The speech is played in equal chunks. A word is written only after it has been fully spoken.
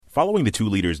Following the two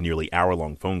leaders' nearly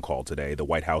hour-long phone call today, the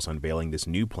White House unveiling this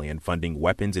new plan funding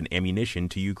weapons and ammunition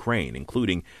to Ukraine,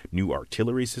 including new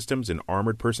artillery systems and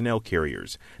armored personnel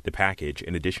carriers. The package,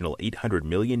 an additional $800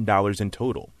 million in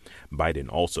total. Biden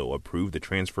also approved the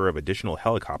transfer of additional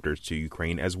helicopters to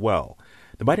Ukraine as well.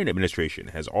 The Biden administration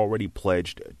has already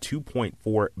pledged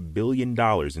 $2.4 billion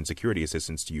in security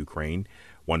assistance to Ukraine,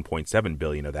 $1.7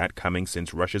 billion of that coming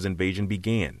since Russia's invasion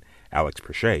began.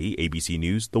 Presha, ABC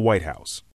News, the White House.